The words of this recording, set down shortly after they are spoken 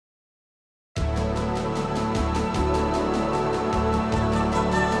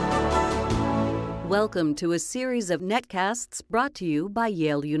Welcome to a series of netcasts brought to you by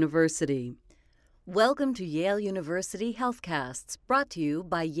Yale University. Welcome to Yale University Healthcasts, brought to you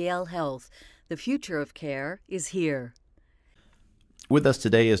by Yale Health. The future of care is here. With us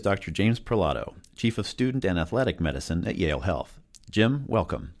today is Dr. James Perlotto, Chief of Student and Athletic Medicine at Yale Health. Jim,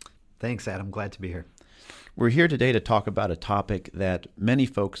 welcome. Thanks, Adam. Glad to be here. We're here today to talk about a topic that many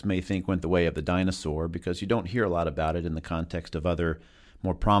folks may think went the way of the dinosaur because you don't hear a lot about it in the context of other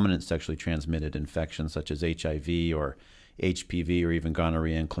more prominent sexually transmitted infections such as HIV or HPV or even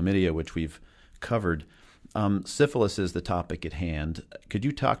gonorrhea and chlamydia, which we've covered. Syphilis is the topic at hand. Could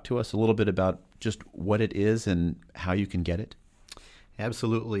you talk to us a little bit about just what it is and how you can get it?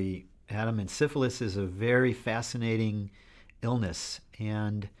 Absolutely, Adam. And syphilis is a very fascinating illness,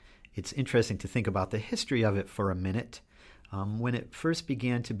 and it's interesting to think about the history of it for a minute. When it first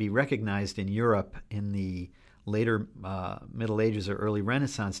began to be recognized in Europe in the later Middle Ages or early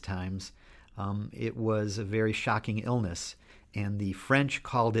Renaissance times, it was a very shocking illness. And the French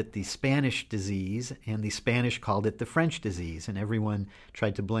called it the Spanish disease, and the Spanish called it the French disease, and everyone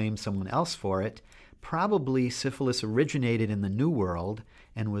tried to blame someone else for it. Probably syphilis originated in the New World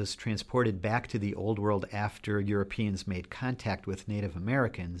and was transported back to the Old World after Europeans made contact with Native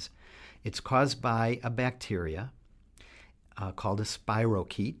Americans. It's caused by a bacteria called a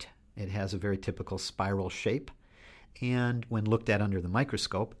spirochete. It has a very typical spiral shape, and when looked at under the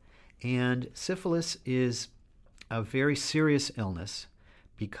microscope. And syphilis is a very serious illness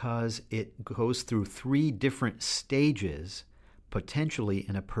because it goes through 3 different stages, potentially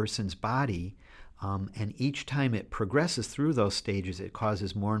in a person's body, and each time it progresses through those stages, it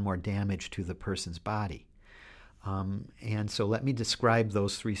causes more and more damage to the person's body. And so let me describe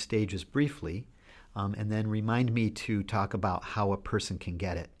those 3 stages briefly, and then remind me to talk about how a person can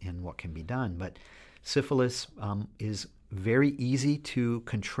get it and what can be done. But syphilis is very easy to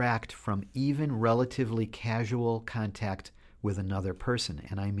contract from even relatively casual contact with another person,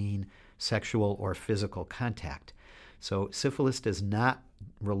 and I mean sexual or physical contact. So syphilis does not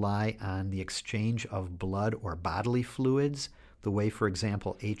rely on the exchange of blood or bodily fluids the way, for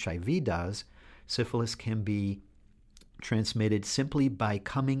example, HIV does. Syphilis can be transmitted simply by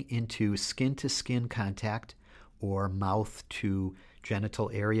coming into skin-to-skin contact or mouth-to-genital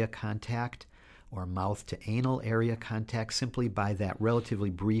area contact or mouth-to-anal area contact, simply by that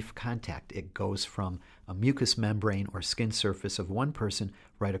relatively brief contact. It goes from a mucous membrane or skin surface of one person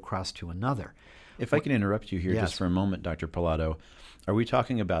right across to another. If I can interrupt you here Yes. just for a moment, Dr. Perlotto, are we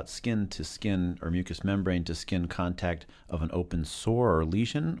talking about skin-to-skin or mucous membrane-to-skin contact of an open sore or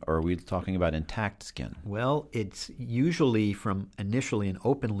lesion, or are we talking about intact skin? Well, it's usually from initially an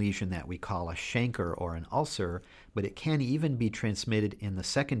open lesion that we call a chancre or an ulcer, but it can even be transmitted in the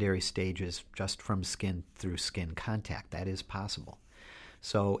secondary stages just from skin through skin contact. That is possible.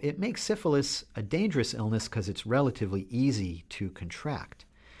 So it makes syphilis a dangerous illness because it's relatively easy to contract.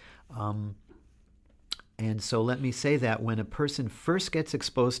 And so let me say that when a person first gets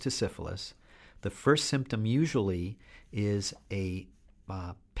exposed to syphilis, the first symptom usually is a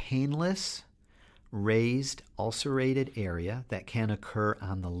painless, raised, ulcerated area that can occur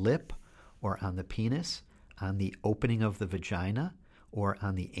on the lip or on the penis, on the opening of the vagina, or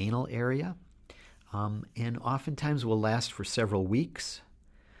on the anal area, and oftentimes will last for several weeks.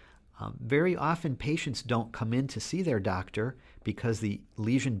 Very often patients don't come in to see their doctor because the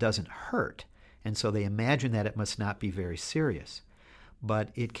lesion doesn't hurt, and so they imagine that it must not be very serious. But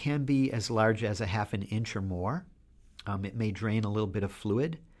it can be as large as a half an inch or more. It may drain a little bit of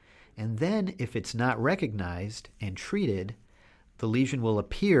fluid. And then if it's not recognized and treated, the lesion will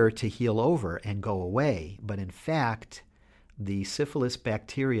appear to heal over and go away. But in fact, the syphilis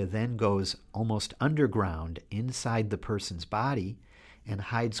bacteria then goes almost underground inside the person's body and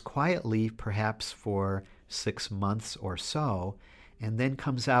hides quietly, perhaps for 6 months or so, and then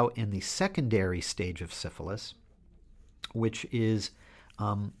comes out in the secondary stage of syphilis, which is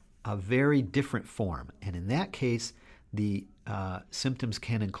a very different form. And in that case, the symptoms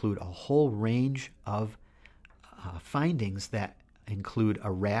can include a whole range of findings that include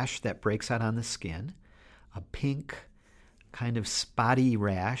a rash that breaks out on the skin, a pink kind of spotty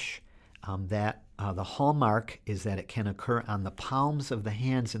rash that the hallmark is that it can occur on the palms of the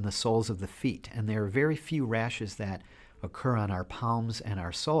hands and the soles of the feet. And there are very few rashes that occur on our palms and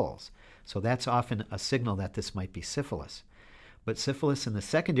our soles. So that's often a signal that this might be syphilis. But syphilis in the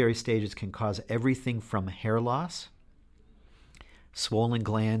secondary stages can cause everything from hair loss, swollen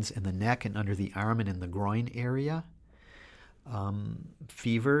glands in the neck and under the arm and in the groin area,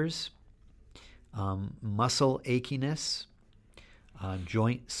 fevers, muscle achiness,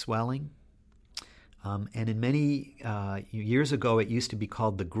 joint swelling, And in many years ago, it used to be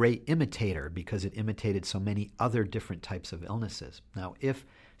called the great imitator because it imitated so many other different types of illnesses. Now, if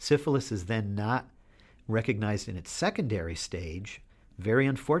syphilis is then not recognized in its secondary stage, very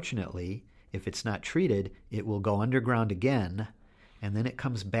unfortunately, if it's not treated, it will go underground again, and then it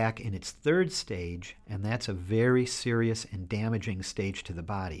comes back in its third stage, and that's a very serious and damaging stage to the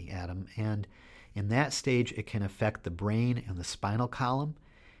body, Adam. And in that stage, it can affect the brain and the spinal column.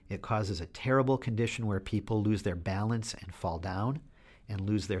 It causes a terrible condition where people lose their balance and fall down and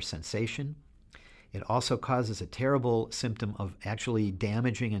lose their sensation. It also causes a terrible symptom of actually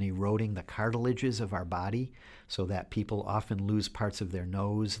damaging and eroding the cartilages of our body so that people often lose parts of their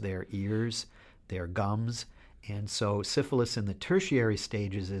nose, their ears, their gums. And so syphilis in the tertiary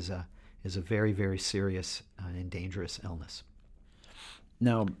stages is a very, very serious and dangerous illness.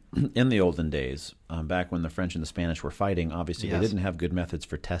 Now, in the olden days, back when the French and the Spanish were fighting, obviously Yes. they didn't have good methods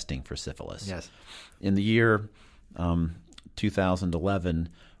for testing for syphilis. Yes. In the year 2011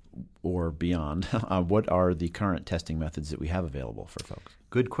 or beyond, what are the current testing methods that we have available for folks?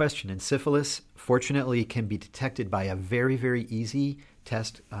 Good question. And syphilis, fortunately, can be detected by a very, very easy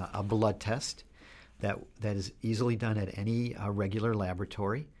test, a blood test that is easily done at any regular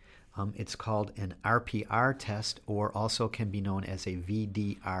laboratory. It's called an RPR test, or also can be known as a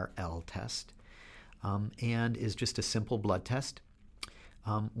VDRL test, and is just a simple blood test.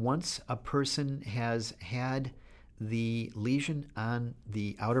 Once a person has had the lesion on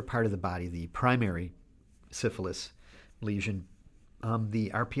the outer part of the body, the primary syphilis lesion, the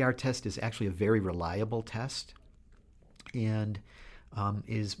RPR test is actually a very reliable test and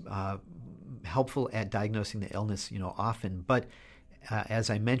is helpful at diagnosing the illness, often. But as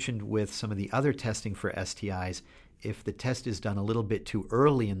I mentioned with some of the other testing for STIs, if the test is done a little bit too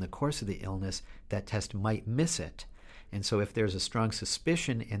early in the course of the illness, that test might miss it. And so if there's a strong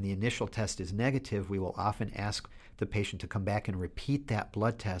suspicion and the initial test is negative, we will often ask the patient to come back and repeat that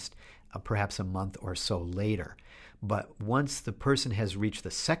blood test perhaps a month or so later. But once the person has reached the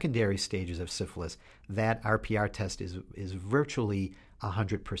secondary stages of syphilis, that RPR test is virtually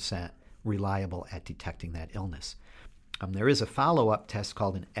 100% reliable at detecting that illness. There is a follow-up test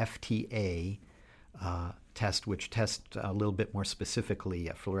called an FTA test, which tests a little bit more specifically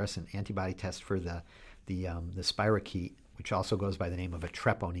a fluorescent antibody test for the spirochete, which also goes by the name of a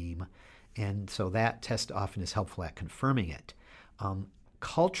treponeme. And so that test often is helpful at confirming it.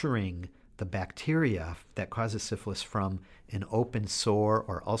 Culturing the bacteria that causes syphilis from an open sore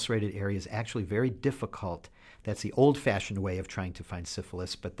or ulcerated area is actually very difficult. That's the old-fashioned way of trying to find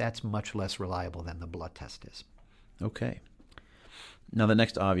syphilis, but that's much less reliable than the blood test is. Okay. Now, the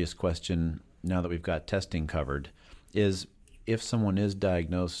next obvious question, now that we've got testing covered, is if someone is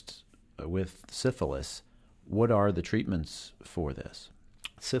diagnosed with syphilis, what are the treatments for this?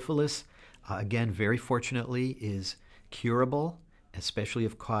 Syphilis, again, very fortunately, is curable, especially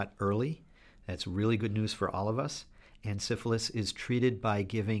if caught early. That's really good news for all of us. And syphilis is treated by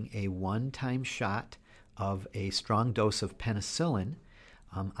giving a one-time shot of a strong dose of penicillin.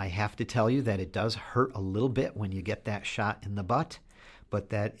 I have to tell you that it does hurt a little bit when you get that shot in the butt, but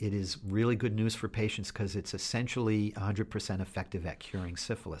that it is really good news for patients because it's essentially 100% effective at curing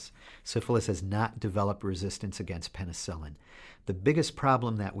syphilis. Syphilis has not developed resistance against penicillin. The biggest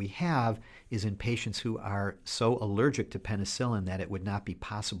problem that we have is in patients who are so allergic to penicillin that it would not be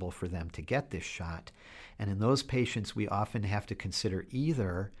possible for them to get this shot. And in those patients, we often have to consider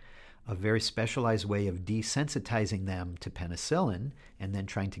either a very specialized way of desensitizing them to penicillin and then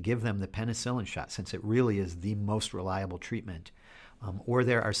trying to give them the penicillin shot, since it really is the most reliable treatment. Or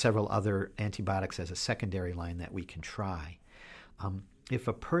there are several other antibiotics as a secondary line that we can try. If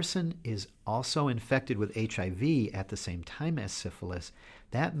a person is also infected with HIV at the same time as syphilis,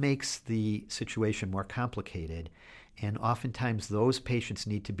 that makes the situation more complicated. And oftentimes those patients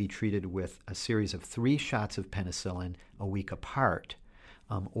need to be treated with a series of 3 shots of penicillin a week apart.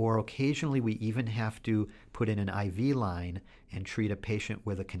 Or occasionally we even have to put in an IV line and treat a patient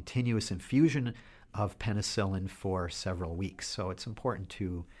with a continuous infusion of penicillin for several weeks. So it's important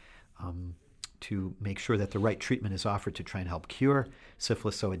to make sure that the right treatment is offered to try and help cure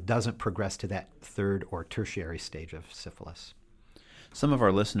syphilis so it doesn't progress to that third or tertiary stage of syphilis. Some of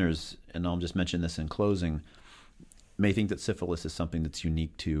our listeners, and I'll just mention this in closing, may think that syphilis is something that's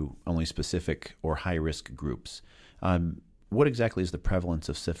unique to only specific or high-risk groups. What exactly is the prevalence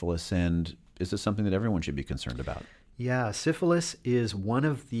of syphilis, and is this something that everyone should be concerned about? Yeah, syphilis is one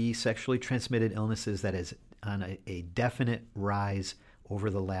of the sexually transmitted illnesses that is on a definite rise over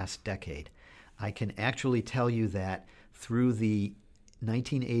the last decade. I can actually tell you that through the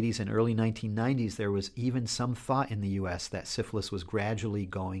 1980s and early 1990s, there was even some thought in the U.S. that syphilis was gradually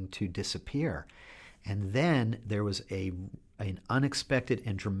going to disappear. And then there was an unexpected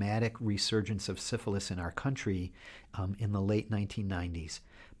and dramatic resurgence of syphilis in our country in the late 1990s.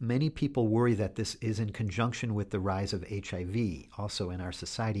 Many people worry that this is in conjunction with the rise of HIV, also in our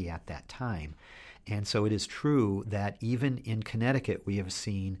society at that time. And so it is true that even in Connecticut, we have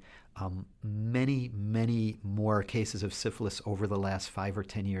seen many, many more cases of syphilis over the last 5 or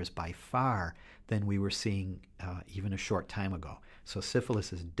 10 years by far than we were seeing even a short time ago. So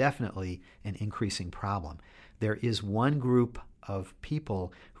syphilis is definitely an increasing problem. There is one group of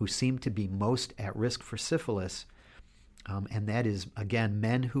people who seem to be most at risk for syphilis, and that is, again,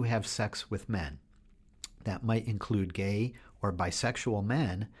 men who have sex with men. That might include gay or bisexual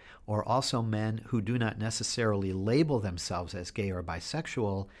men, or also men who do not necessarily label themselves as gay or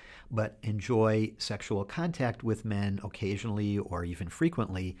bisexual, but enjoy sexual contact with men occasionally or even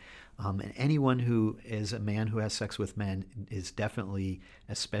frequently. And anyone who is a man who has sex with men is definitely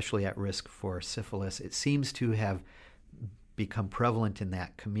especially at risk for syphilis. It seems to have become prevalent in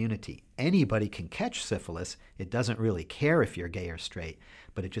that community. Anybody can catch syphilis. It doesn't really care if you're gay or straight,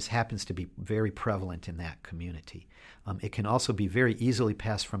 but it just happens to be very prevalent in that community. It can also be very easily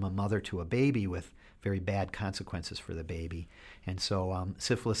passed from a mother to a baby with very bad consequences for the baby. And so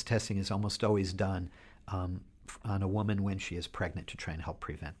syphilis testing is almost always done on a woman when she is pregnant to try and help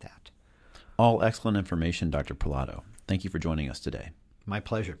prevent that. All excellent information, Dr. Pilato. Thank you for joining us today. My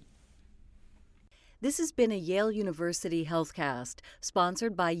pleasure. This has been a Yale University Healthcast,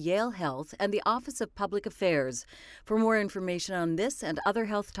 sponsored by Yale Health and the Office of Public Affairs. For more information on this and other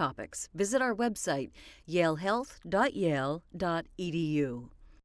health topics, visit our website, yalehealth.yale.edu.